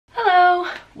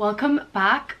Welcome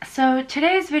back. So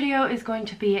today's video is going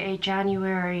to be a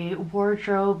January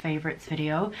wardrobe favorites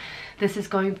video. This is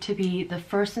going to be the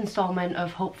first installment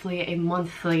of hopefully a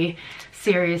monthly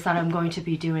series that I'm going to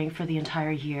be doing for the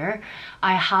entire year.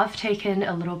 I have taken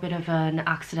a little bit of an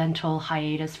accidental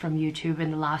hiatus from YouTube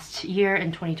in the last year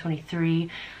in 2023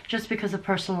 just because of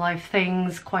personal life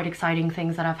things, quite exciting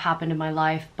things that have happened in my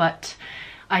life, but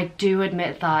I do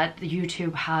admit that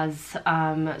YouTube has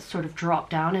sort of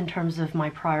dropped down in terms of my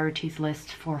priorities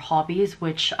list for hobbies,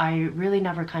 which I really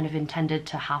never kind of intended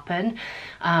to happen.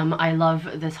 I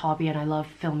love this hobby and I love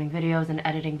filming videos and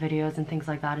editing videos and things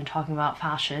like that and talking about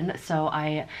fashion. So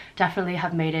I definitely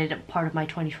have made it part of my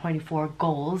 2024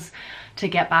 goals to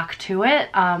get back to it.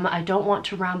 I don't want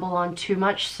to ramble on too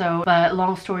much, but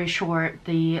long story short,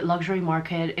 the luxury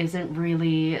market isn't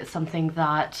really something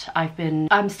that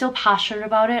I'm still passionate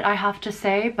about it, I have to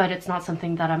say, but it's not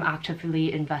something that I'm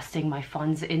actively investing my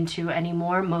funds into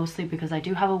anymore, mostly because I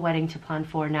do have a wedding to plan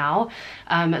for now.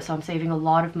 So I'm saving a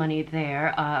lot of money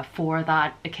there for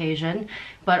that occasion,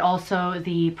 but also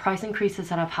the price increases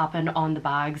that have happened on the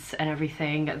bags and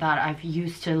everything that I've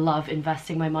used to love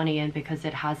investing my money in because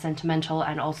it has sentimental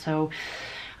and also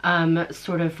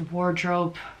sort of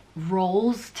wardrobe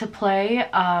roles to play.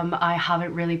 I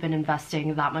haven't really been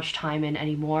investing that much time in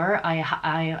anymore.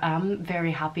 I am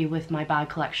very happy with my bag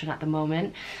collection at the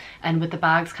moment, and with the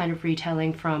bags kind of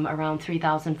retailing from around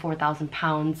 3,000, 4,000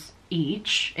 pounds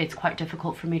each, it's quite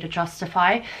difficult for me to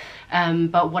justify.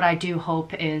 But what I do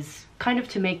hope is kind of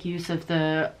to make use of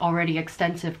the already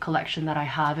extensive collection that I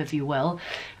have, if you will,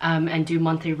 and do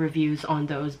monthly reviews on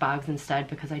those bags instead,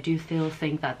 because I do still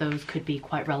think that those could be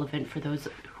quite relevant for those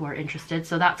who are interested.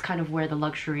 So that's kind of where the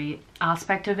luxury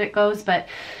aspect of it goes. But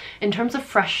in terms of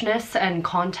freshness and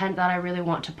content that I really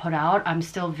want to put out, I'm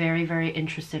still very, very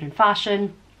interested in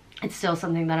fashion. It's still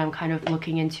something that I'm kind of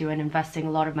looking into and investing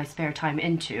a lot of my spare time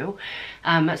into.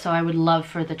 So I would love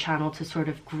for the channel to sort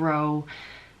of grow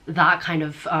that kind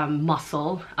of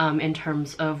muscle in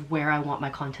terms of where I want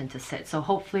my content to sit. So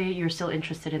hopefully you're still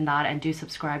interested in that, and do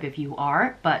subscribe if you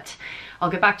are. But I'll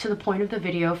get back to the point of the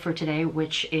video for today,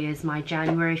 which is my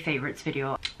January favorites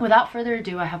video. Without further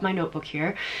ado, I have my notebook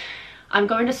here. I'm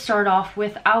going to start off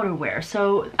with outerwear.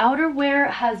 So outerwear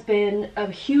has been a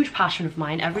huge passion of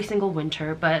mine every single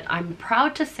winter, but I'm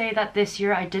proud to say that this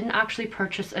year I didn't actually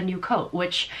purchase a new coat,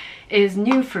 which is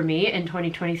new for me in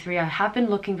 2023. I have been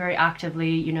looking very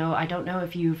actively, you know, I don't know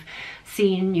if you've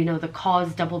seen, you know, the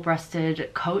Cause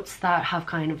double-breasted coats that have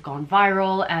kind of gone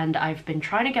viral, and I've been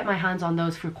trying to get my hands on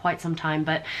those for quite some time,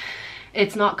 but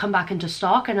it's not come back into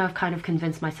stock, and I've kind of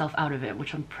convinced myself out of it,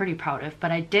 which I'm pretty proud of. But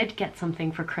I did get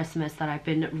something for Christmas that I've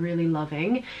been really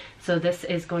loving. So this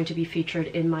is going to be featured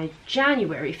in my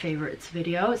January favorites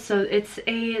video. So it's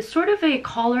a sort of a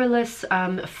collarless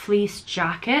fleece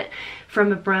jacket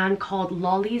from a brand called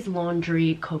Lolly's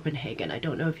Laundry Copenhagen. I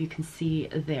don't know if you can see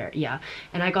there. Yeah,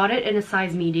 and I got it in a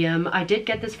size medium. I did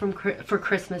get this for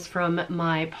Christmas from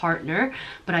my partner,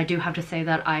 but I do have to say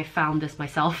that I found this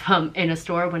myself in a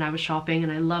store when I was shopping,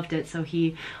 and I loved it. So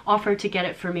he offered to get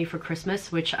it for me for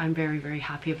Christmas, which I'm very, very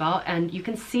happy about. And you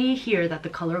can see here that the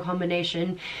color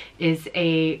combination is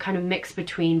a kind of mix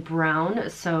between brown,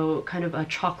 so kind of a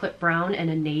chocolate brown, and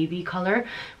a navy color,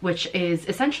 which is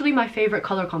essentially my favorite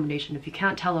color combination. If you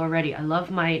can't tell already, I love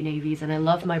my navies and I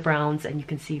love my browns, and you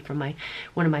can see from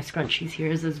one of my scrunchies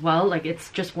here as well. Like,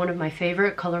 it's just one of my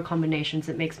favorite color combinations.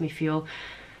 It makes me feel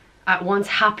at once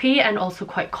happy and also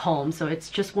quite calm. So it's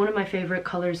just one of my favorite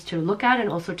colors to look at and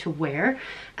also to wear.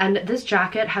 And this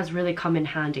jacket has really come in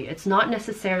handy. It's not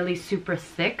necessarily super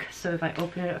thick, so if I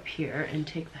open it up here and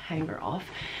take the hanger off,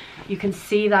 you can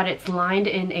see that it's lined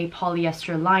in a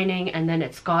polyester lining, and then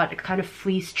it's got kind of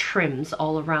fleece trims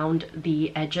all around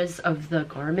the edges of the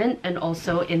garment, and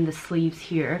also in the sleeves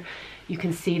here. You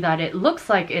can see that it looks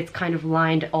like it's kind of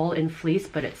lined all in fleece,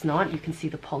 but it's not. You can see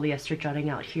the polyester jutting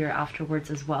out here afterwards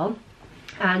as well.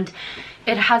 And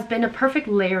it has been a perfect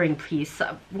layering piece.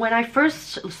 When I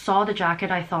first saw the jacket,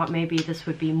 I thought maybe this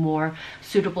would be more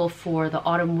suitable for the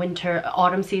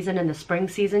autumn season and the spring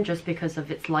season, just because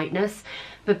of its lightness.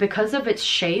 But because of its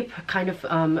shape, kind of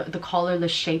the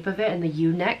collarless shape of it and the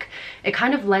U-neck, it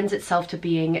kind of lends itself to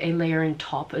being a layering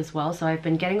top as well. So I've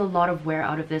been getting a lot of wear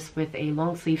out of this with a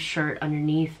long sleeve shirt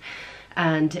underneath,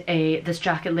 and this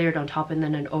jacket layered on top, and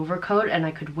then an overcoat, and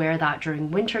I could wear that during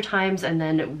winter times. And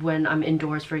then when I'm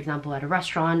indoors, for example at a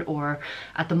restaurant or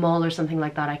at the mall or something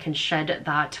like that, I can shed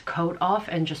that coat off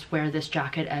and just wear this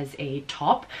jacket as a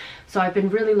top. So I've been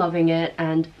really loving it,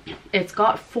 and it's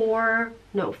got four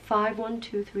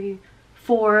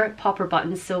 4 popper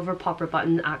buttons, silver popper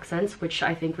button accents, which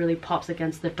I think really pops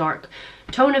against the dark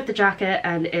tone of the jacket,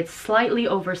 and it's slightly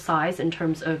oversized in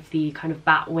terms of the kind of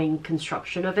bat wing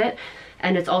construction of it.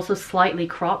 And it's also slightly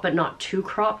cropped, but not too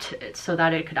cropped, so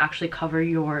that it could actually cover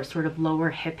your sort of lower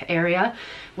hip area,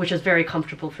 which is very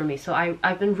comfortable for me. So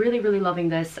I've been really loving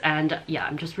this, and yeah,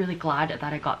 I'm just really glad that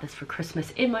I got this for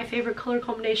Christmas in my favorite color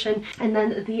combination. And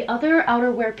then the other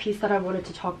outerwear piece that I wanted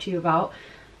to talk to you about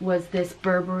was this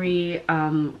Burberry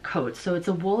coat. So it's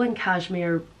a wool and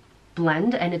cashmere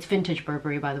blend, and it's vintage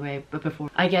Burberry, by the way. But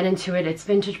before I get into it, it's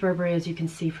vintage Burberry, as you can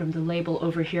see from the label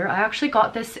over here. I actually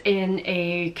got this in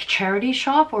a charity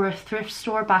shop or a thrift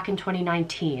store back in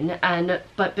 2019,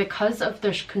 but because of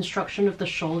the construction of the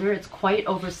shoulder, it's quite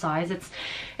oversized.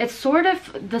 It's sort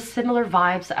of the similar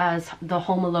vibes as the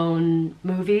Home Alone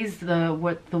movies, the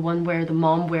one where the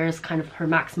mom wears kind of her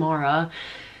Max Mara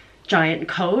giant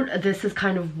coat. This is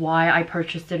kind of why I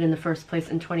purchased it in the first place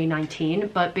in 2019,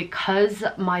 but because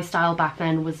my style back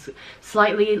then was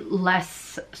slightly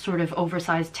less sort of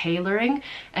oversized tailoring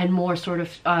and more sort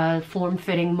of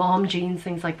form-fitting mom jeans,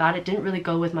 things like that, it didn't really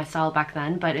go with my style back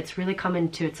then, but it's really come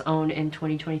into its own in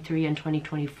 2023 and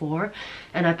 2024,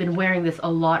 and I've been wearing this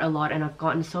a lot, and I've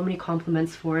gotten so many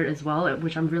compliments for it as well,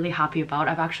 which I'm really happy about.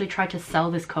 I've actually tried to sell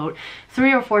this coat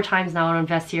 3 or 4 times now on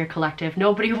Vestiaire Collective.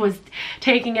 Nobody was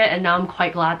taking it, and now I'm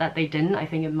quite glad that they didn't. I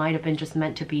think it might have been just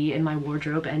meant to be in my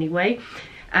wardrobe anyway.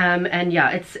 And yeah,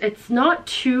 it's not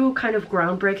too kind of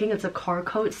groundbreaking. It's a car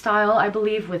coat style, I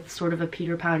believe, with sort of a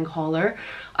Peter Pan collar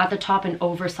at the top and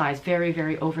oversized,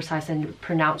 very oversized and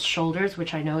pronounced shoulders,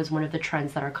 which I know is one of the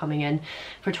trends that are coming in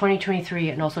for 2023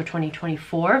 and also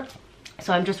 2024.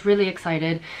 So I'm just really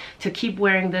excited to keep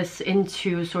wearing this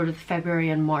into sort of February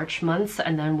and March months,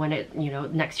 and then when it, you know,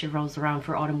 next year rolls around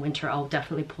for autumn winter, I'll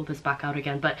definitely pull this back out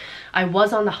again. But I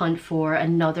was on the hunt for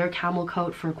another camel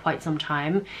coat for quite some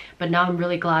time, but now I'm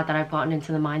really glad that I've gotten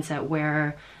into the mindset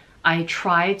where I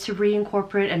try to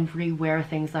reincorporate and re-wear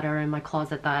things that are in my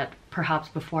closet that perhaps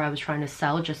before I was trying to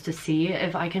sell, just to see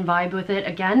if I can vibe with it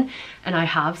again, and I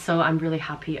have, so I'm really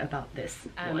happy about this.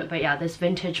 But yeah, this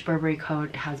vintage Burberry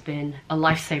coat has been a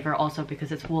lifesaver also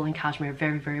because it's wool and cashmere,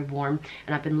 very warm,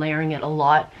 and I've been layering it a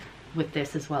lot with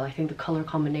this as well. I think the color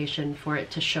combination for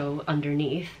it to show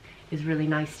underneath is really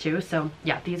nice too. So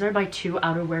yeah, these are my 2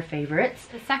 outerwear favorites.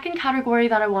 The second category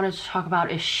that I wanted to talk about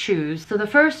is shoes. So the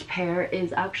first pair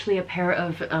is actually a pair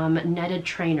of netted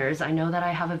trainers. I know that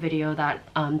I have a video that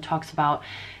talks about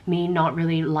me not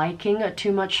really liking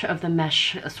too much of the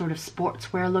mesh sort of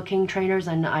sportswear looking trainers,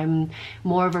 and I'm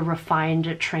more of a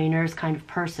refined trainers kind of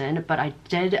person, but I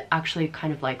did actually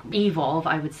kind of like evolve,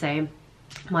 I would say,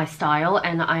 my style,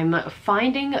 and I'm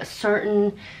finding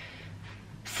certain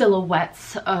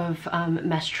silhouettes of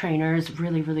mesh trainers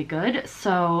really good.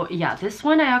 So yeah, this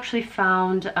one I actually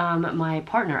found, my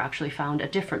partner actually found a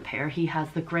different pair. He has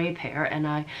the gray pair,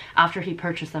 and after he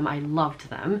purchased them, I loved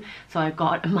them, so I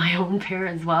got my own pair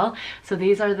as well. So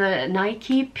these are the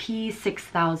Nike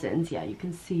P6000s. Yeah, you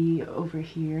can see over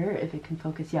here if it can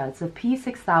focus. Yeah, it's the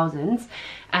P6000s,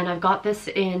 and I've got this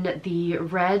in the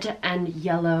red and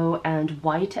yellow and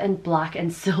white and black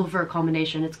and silver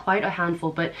combination. It's quite a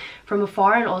handful, but from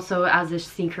afar and also as a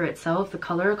sneaker itself, the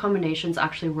color combinations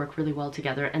actually work really well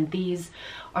together, and these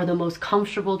are the most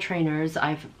comfortable trainers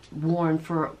I've worn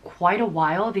for quite a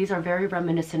while. These are very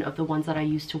reminiscent of the ones that I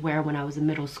used to wear when I was in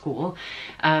middle school,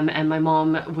 and my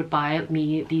mom would buy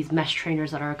me these mesh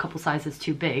trainers that are a couple sizes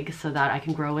too big so that I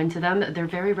can grow into them. They're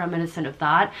very reminiscent of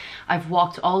that. I've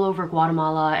walked all over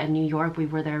Guatemala and New York. We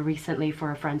were there recently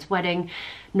for a friend's wedding,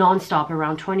 non-stop,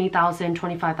 around 20,000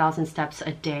 25,000 steps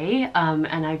a day,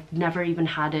 and I've never even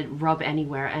had it rub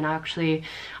anywhere. And actually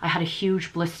I had a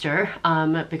huge blister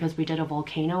because we did a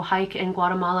volcano hike in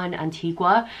Guatemala and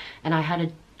Antigua, and I had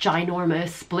a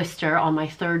ginormous blister on my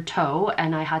 3rd toe,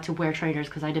 and I had to wear trainers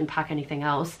because I didn't pack anything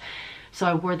else. So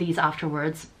I wore these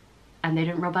afterwards, and they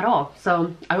didn't rub at all.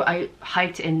 So I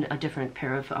hiked in a different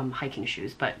pair of hiking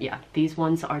shoes, but yeah, these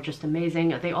ones are just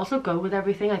amazing. They also go with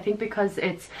everything, I think, because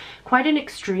it's quite an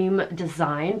extreme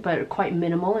design, but quite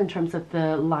minimal in terms of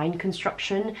the line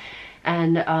construction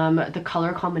and the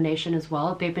color combination as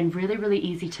well. They've been really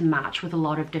easy to match with a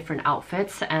lot of different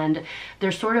outfits, and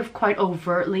they're sort of quite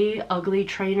overtly ugly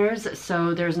trainers,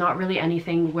 so there's not really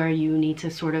anything where you need to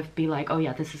sort of be like, oh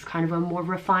yeah, this is kind of a more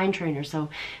refined trainer, so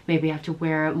maybe I have to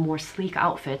wear more sleek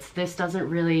outfits. This doesn't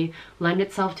really lend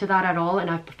itself to that at all, and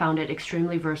I've found it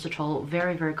extremely versatile,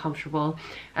 very comfortable,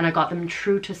 and I got them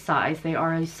true to size. They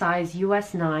are a size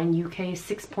US 9, UK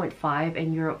 6.5,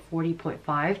 and Europe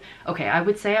 40.5. Okay, I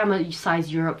would say I'm a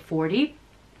size Europe 40,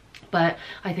 but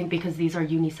I think because these are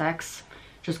unisex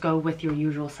just go with your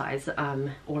usual size,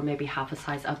 or maybe half a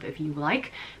size up if you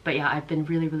like. But yeah, I've been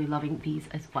really loving these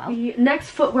as well. The next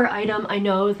footwear item, I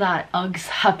know that Uggs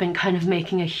have been kind of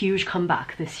making a huge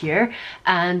comeback this year,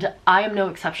 and I am no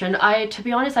exception. To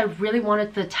be honest, I really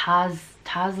wanted the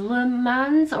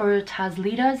Taslimans or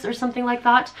Taslitas or something like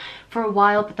that for a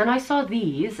while, but then I saw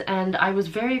these and I was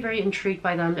very intrigued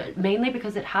by them, mainly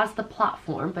because it has the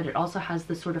platform, but it also has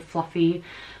the sort of fluffy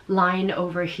line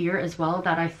over here as well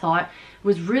that I thought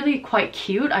was really quite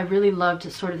cute. I really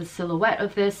loved sort of the silhouette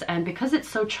of this, and because it's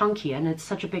so chunky and it's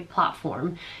such a big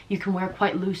platform, you can wear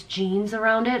quite loose jeans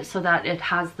around it so that it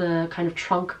has the kind of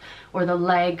trunk or the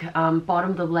leg,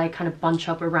 bottom of the leg kind of bunch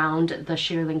up around the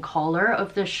shearling collar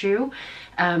of the shoe,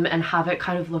 and have it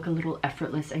kind of look a little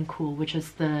effortless and cool, which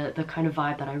is the kind of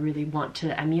vibe that I really want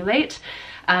to emulate.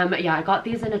 Yeah, I got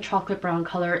these in a chocolate brown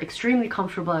color, extremely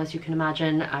comfortable as you can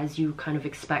imagine, as you kind of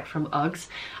expect from Uggs.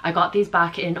 I got these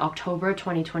back in October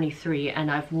 2023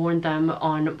 and I've worn them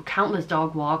on countless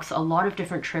dog walks, a lot of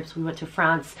different trips. We went to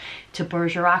France, to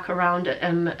Bergerac around,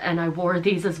 and I wore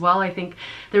these as well. I think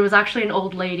there was actually an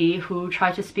old lady who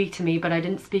tried to speak to me, but I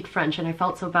didn't speak French and I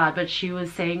felt so bad, but she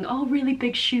was saying, oh, really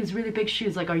big shoes,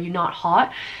 like, are you not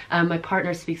hot? My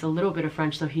partner speaks a little bit of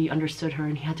French, so he understood her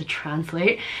and he had to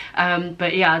translate.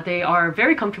 But yeah, they are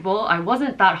very comfortable. I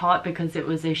wasn't that hot because it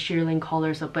was a shearling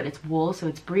collar, but it's wool, so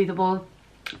it's breathable,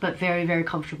 but very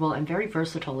comfortable and very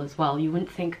versatile as well. You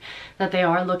wouldn't think that they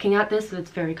are looking at this. It's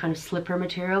very kind of slipper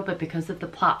material, but because of the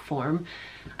platform,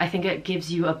 I think it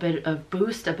gives you a bit of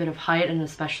boost, a bit of height, and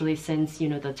especially since, you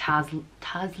know, the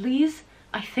Taslies,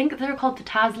 I think they're called the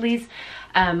Taslies,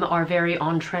 are very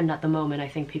on trend at the moment. I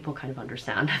think people kind of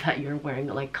understand that you're wearing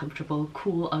like comfortable,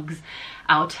 cool Uggs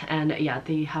out, and yeah,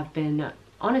 they have been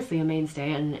honestly a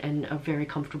mainstay and a very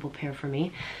comfortable pair for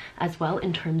me as well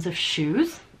in terms of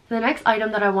shoes. The next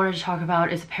item that I wanted to talk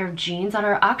about is a pair of jeans that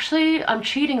are actually, I'm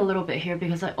cheating a little bit here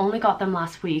because I only got them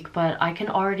last week, but I can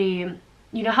already,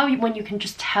 you know how when you can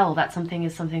just tell that something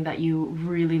is something that you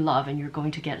really love and you're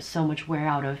going to get so much wear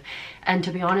out of. And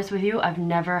to be honest with you, I've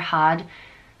never had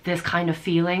this kind of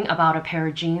feeling about a pair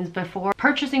of jeans before.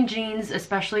 Purchasing jeans,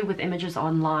 especially with images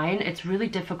online, it's really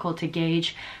difficult to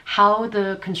gauge how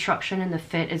the construction and the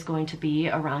fit is going to be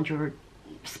around your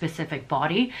specific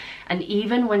body. And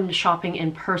even when shopping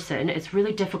in person, it's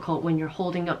really difficult when you're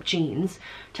holding up jeans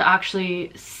to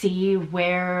actually see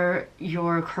where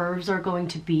your curves are going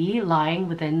to be lying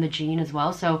within the jean as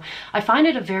well. So I find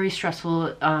it a very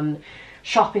stressful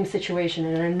shopping situation,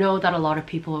 and I know that a lot of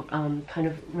people kind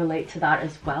of relate to that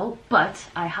as well. But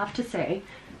I have to say,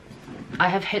 I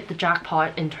have hit the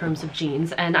jackpot in terms of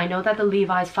jeans, and I know that the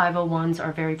Levi's 501s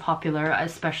are very popular,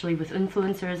 especially with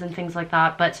influencers and things like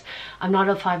that, but I'm not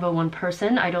a 501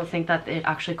 person. I don't think that it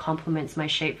actually complements my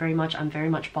shape very much. I'm very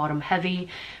much bottom heavy,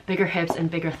 bigger hips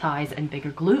and bigger thighs and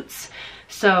bigger glutes.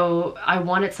 So I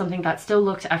wanted something that still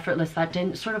looked effortless, that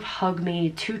didn't sort of hug me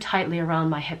too tightly around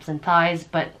my hips and thighs,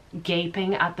 but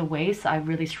gaping at the waist. I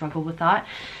really struggle with that.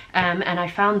 And I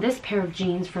found this pair of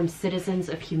jeans from Citizens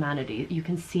of Humanity. You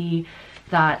can see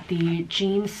that the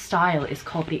jean style is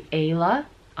called the Isla,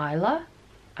 I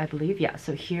believe. Yeah,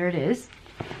 so here it is.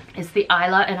 It's the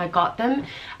Isla, and I got them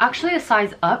actually a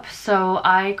size up. So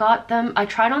I got them, I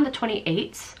tried on the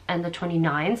 28s and the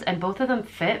 29s, and both of them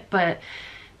fit, but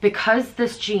because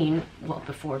this jean, well,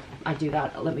 before I do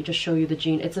that, let me just show you the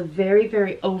jean. It's a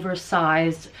very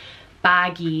oversized,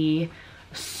 baggy,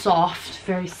 soft,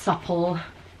 very supple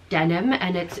denim,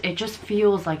 and it just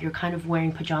feels like you're kind of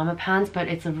wearing pajama pants, but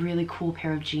it's a really cool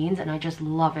pair of jeans and I just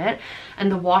love it.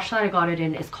 And the wash that I got it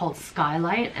in is called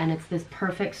Skylight, and it's this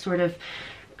perfect sort of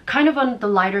kind of on the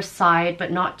lighter side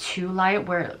but not too light,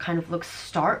 where it kind of looks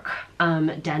stark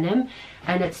denim,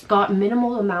 and it's got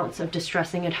minimal amounts of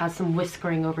distressing. It has some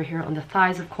whiskering over here on the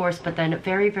thighs, of course, but then a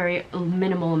very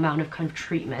minimal amount of kind of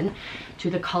treatment to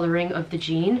the coloring of the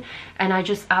jean, and I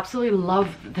just absolutely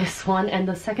love this one. And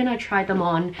the second I tried them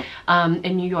on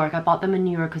in New York, I bought them in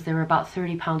New York because they were about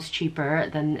 30 pounds cheaper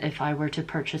than if I were to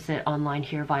purchase it online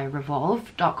here via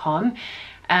revolve.com.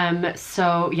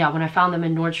 So yeah, when I found them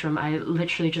in Nordstrom, I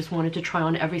literally just wanted to try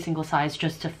on every single size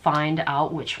just to find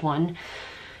out which one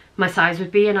my size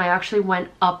would be, and I actually went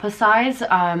up a size.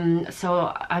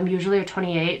 So I'm usually a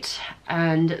 28,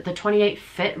 and the 28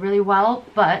 fit really well,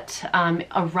 but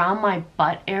around my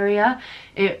butt area,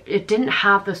 it didn't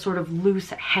have the sort of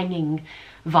loose hanging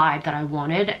vibe that I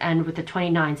wanted, and with the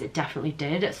 29s it definitely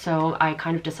did. So I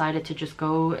kind of decided to just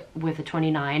go with a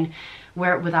 29,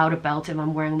 wear it without a belt if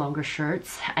I'm wearing longer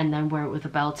shirts, and then wear it with a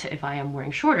belt if I am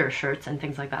wearing shorter shirts and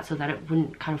things like that, so that it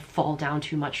wouldn't kind of fall down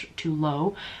too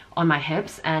low on my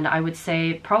hips. And I would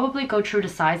say probably go true to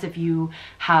size if you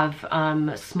have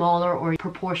smaller, or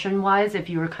proportion wise if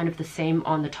you are kind of the same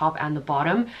on the top and the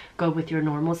bottom, go with your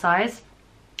normal size.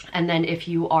 And then if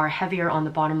you are heavier on the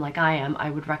bottom like I am,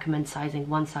 I would recommend sizing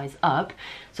one size up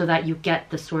so that you get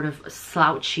the sort of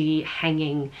slouchy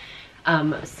hanging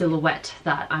silhouette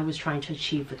that I was trying to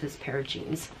achieve with this pair of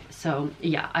jeans. So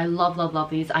yeah, I love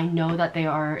these. I know that they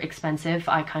are expensive.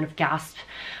 I kind of gasped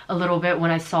a little bit when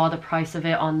I saw the price of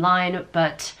it online,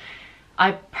 but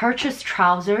I purchased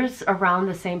trousers around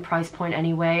the same price point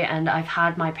anyway, and I've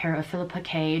had my pair of Philippa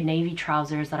K navy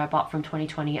trousers that I bought from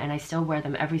 2020, and I still wear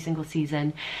them every single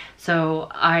season. So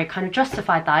I kind of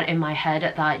justified that in my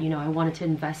head that, you know, I wanted to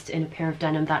invest in a pair of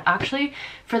denim that actually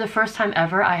for the first time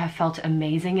ever I have felt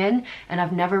amazing in, and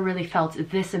I've never really felt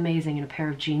this amazing in a pair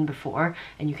of jeans before.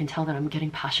 And you can tell that I'm getting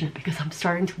passionate because I'm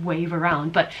starting to wave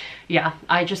around. But yeah,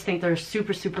 I just think they're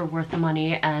super worth the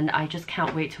money, and I just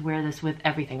can't wait to wear this with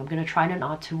everything. I'm gonna try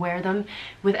not to wear them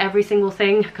with every single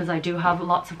thing because I do have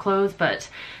lots of clothes, but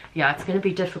yeah, it's gonna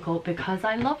be difficult because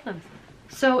I love them.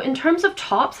 So in terms of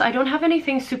tops, I don't have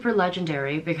anything super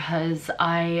legendary because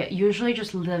I usually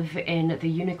just live in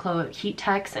the Uniqlo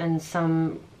Heat-Tex and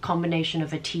some combination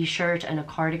of a t-shirt and a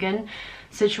cardigan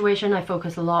situation. I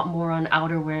focus a lot more on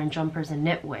outerwear and jumpers and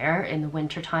knitwear in the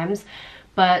winter times.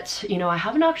 But, you know, I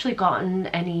haven't actually gotten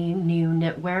any new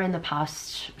knitwear in the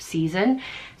past season.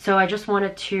 So I just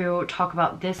wanted to talk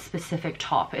about this specific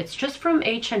top. It's just from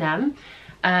H&M.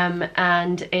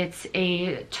 And it's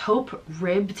a taupe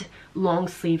ribbed long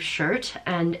sleeve shirt,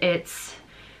 and it's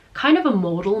kind of a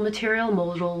modal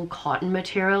cotton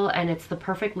material, and it's the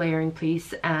perfect layering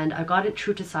piece, and I got it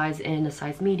true to size in a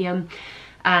size medium.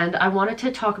 And I wanted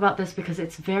to talk about this because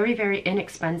it's very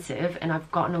inexpensive, and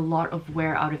I've gotten a lot of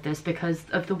wear out of this because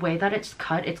of the way that it's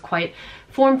cut. It's quite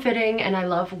form-fitting, and I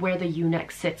love where the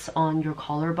U-neck sits on your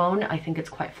collarbone. I think it's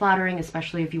quite flattering,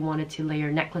 especially if you wanted to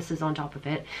layer necklaces on top of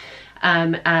it.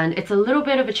 And it's a little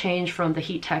bit of a change from the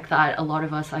heat tech that a lot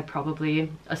of us, I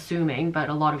probably assuming, but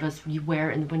a lot of us you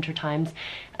wear in the winter times.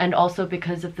 And also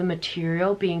because of the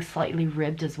material being slightly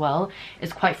ribbed as well,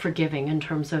 it's quite forgiving in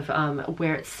terms of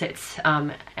where it sits,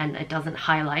 and it doesn't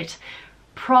highlight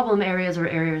problem areas or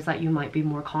areas that you might be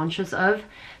more conscious of.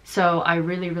 So I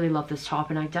really love this top,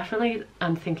 and I definitely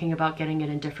am thinking about getting it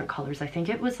in different colors. I think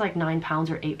it was like £9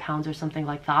 or £8 or something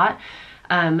like that.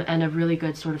 And a really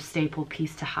good sort of staple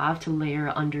piece to have to layer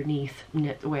underneath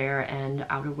knitwear and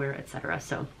outerwear, etc.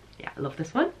 So yeah, I love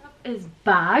this one. Is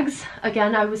bags.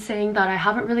 Again, I was saying that I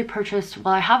haven't really purchased,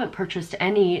 well, I haven't purchased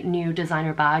any new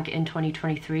designer bag in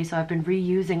 2023, so I've been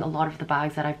reusing a lot of the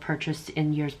bags that I've purchased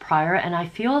in years prior, and I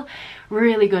feel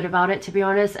really good about it, to be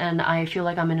honest. And I feel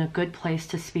like I'm in a good place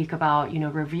to speak about, you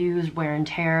know, reviews, wear and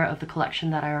tear of the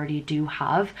collection that I already do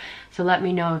have. So let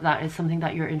me know if that is something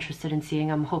that you're interested in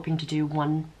seeing. I'm hoping to do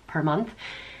one per month.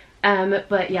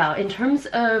 But yeah, in terms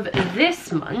of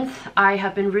this month, I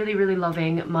have been really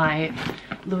loving my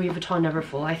Louis Vuitton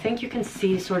Neverfull. I think you can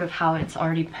see sort of how it's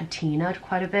already patinaed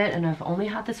quite a bit, and I've only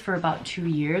had this for about 2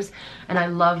 years, and I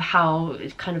love how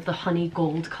it's kind of the honey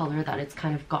gold color that it's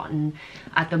kind of gotten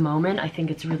at the moment. I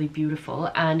think it's really beautiful,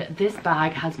 and this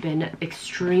bag has been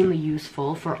extremely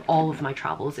useful for all of my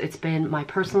travels. It's been my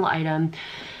personal item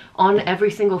on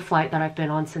every single flight that I've been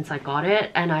on since I got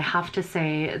it, and I have to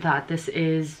say that this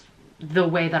is the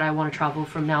way that I want to travel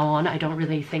from now on. I don't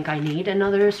really think I need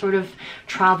another sort of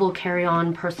travel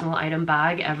carry-on personal item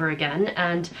bag ever again.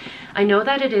 And I know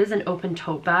that it is an open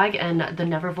tote bag, and the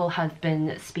Neverfull has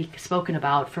been spoken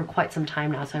about for quite some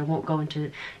time now, so I won't go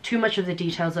into too much of the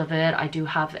details of it. I do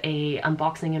have a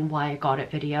unboxing and why I got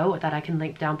it video that I can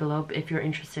link down below if you're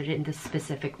interested in this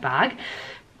specific bag.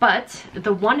 But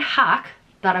the one hack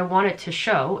that I wanted to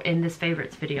show in this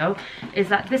favorites video is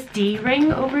that this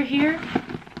D-ring over here,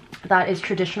 that is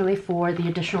traditionally for the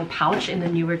additional pouch in the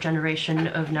newer generation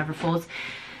of Neverfulls,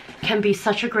 can be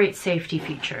such a great safety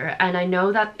feature. And I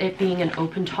know that it being an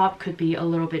open top could be a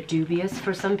little bit dubious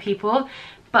for some people,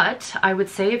 but I would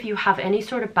say if you have any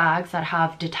sort of bags that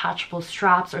have detachable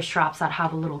straps or straps that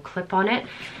have a little clip on it,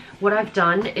 what I've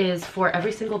done is for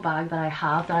every single bag that I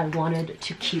have that I wanted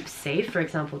to keep safe, for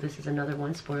example, this is another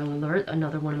one, spoiler alert,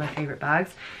 another one of my favorite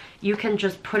bags, you can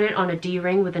just put it on a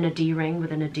D-ring within a D-ring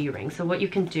within a D-ring. So what you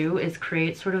can do is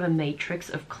create sort of a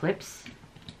matrix of clips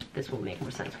this will make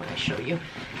more sense when I show you,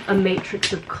 a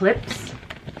matrix of clips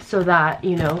so that,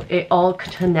 you know, it all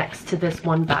connects to this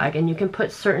one bag, and you can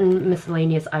put certain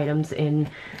miscellaneous items in,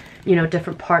 you know,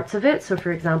 different parts of it. So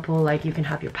for example, like you can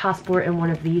have your passport in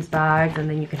one of these bags, and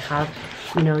then you can have,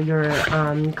 you know, your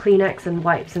Kleenex and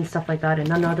wipes and stuff like that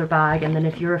in another bag. And then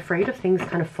if you're afraid of things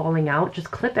kind of falling out,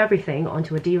 just clip everything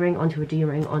onto a D-ring, onto a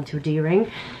D-ring, onto a D-ring.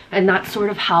 And that's sort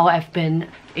of how I've been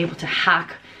able to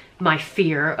hack my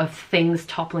fear of things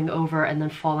toppling over and then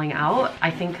falling out.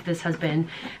 I think this has been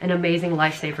an amazing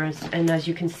lifesaver, and as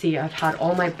you can see, I've had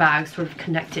all my bags sort of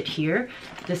connected here.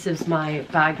 This is my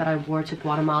bag that I wore to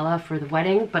Guatemala for the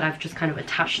wedding, but I've just kind of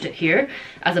attached it here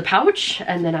as a pouch,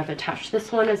 and then I've attached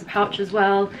this one as a pouch as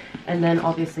well, and then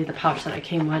obviously the pouch that I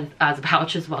came with as a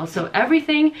pouch as well. So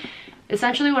everything,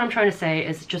 essentially what I'm trying to say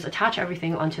is just attach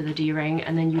everything onto the D-ring,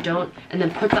 and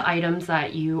then put the items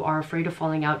that you are afraid of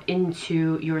falling out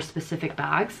into your specific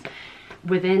bags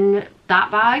within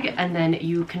that bag, and then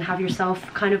you can have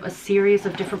yourself kind of a series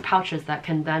of different pouches that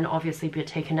can then obviously be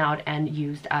taken out and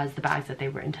used as the bags that they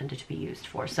were intended to be used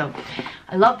for. So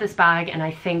I love this bag, and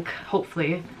I think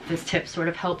hopefully this tip sort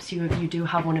of helps you if you do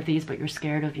have one of these but you're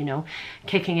scared of, you know,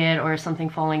 kicking it or something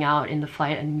falling out in the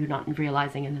flight and you're not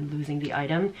realizing and then losing the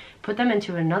item. Put them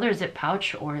into another zip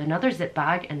pouch or another zip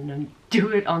bag, and then do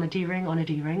it on a D-ring, on a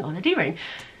D-ring, on a D-ring.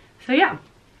 So yeah.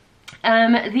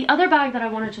 The other bag that I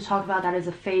wanted to talk about that is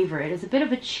a favorite is a bit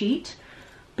of a cheat,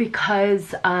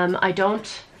 because well,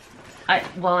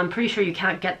 I'm pretty sure you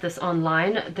can't get this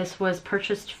online. This was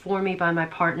purchased for me by my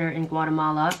partner in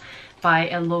Guatemala by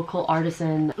a local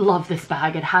artisan. Love this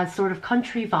bag. It has sort of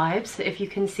country vibes. If you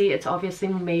can see, it's obviously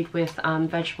made with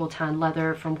vegetable tan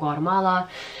leather from Guatemala,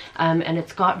 and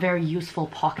it's got very useful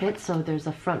pockets. So there's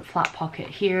a front flat pocket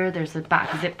here, there's a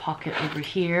back zip pocket over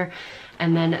here,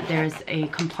 and then there's a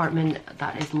compartment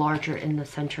that is larger in the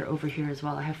center over here as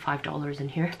well. I have $5 in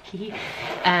here.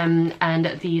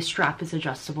 And the strap is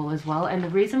adjustable as well. And the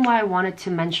reason why I wanted to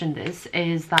mention this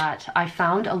is that I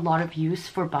found a lot of use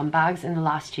for bum bags in the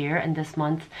last year, and this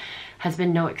month has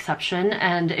been no exception.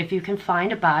 And if you can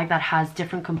find a bag that has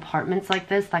different compartments like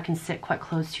this that can sit quite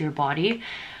close to your body,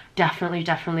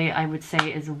 definitely I would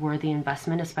say is a worthy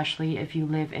investment, especially if you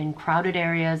live in crowded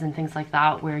areas and things like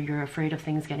that where you're afraid of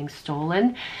things getting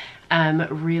stolen.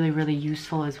 Really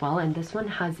useful as well. And this one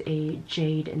has a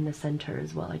jade in the center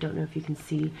as well. I don't know if you can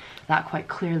see that quite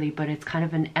clearly, but it's kind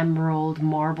of an emerald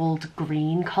marbled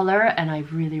green color, and I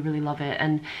really love it.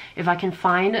 And if I can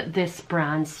find this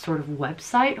brand's sort of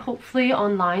website hopefully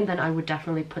online, then I would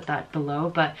definitely put that below.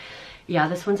 But yeah,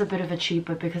 this one's a bit of a cheat,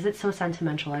 but because it's so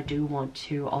sentimental, I do want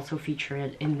to also feature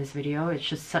it in this video. It's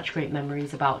just such great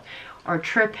memories about our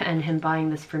trip and him buying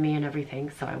this for me and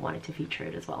everything, so I wanted to feature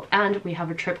it as well. And we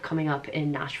have a trip coming up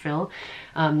in Nashville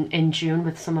in June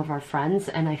with some of our friends,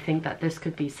 and I think that this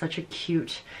could be such a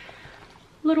cute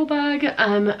little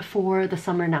bag for the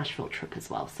summer Nashville trip as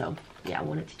well. So yeah, I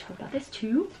wanted to talk about this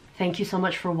too. Thank you so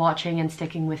much for watching and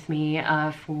sticking with me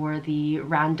for the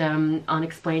random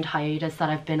unexplained hiatus that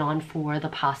I've been on for the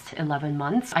past 11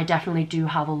 months. I definitely do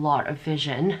have a lot of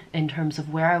vision in terms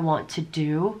of where I want to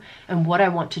do and what I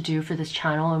want to do for this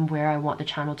channel and where I want the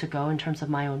channel to go in terms of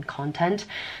my own content.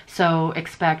 So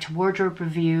expect wardrobe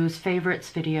reviews,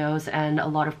 favorites videos, and a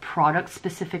lot of product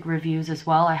specific reviews as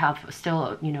well. I have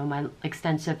still, you know, my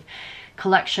extensive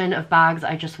collection of bags.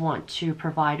 I just want to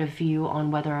provide a view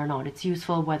on whether or not it's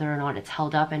useful, whether or not it's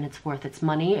held up and it's worth its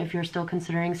money if you're still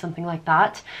considering something like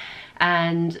that.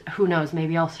 And who knows,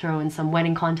 maybe I'll throw in some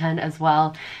wedding content as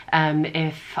well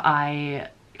if I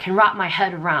can wrap my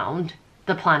head around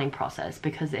the planning process,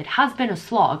 because it has been a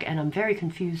slog and I'm very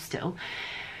confused still,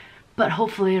 but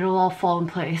hopefully it'll all fall in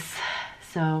place.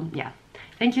 So yeah,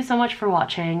 thank you so much for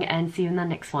watching, and see you in the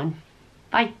next one.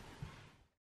 Bye.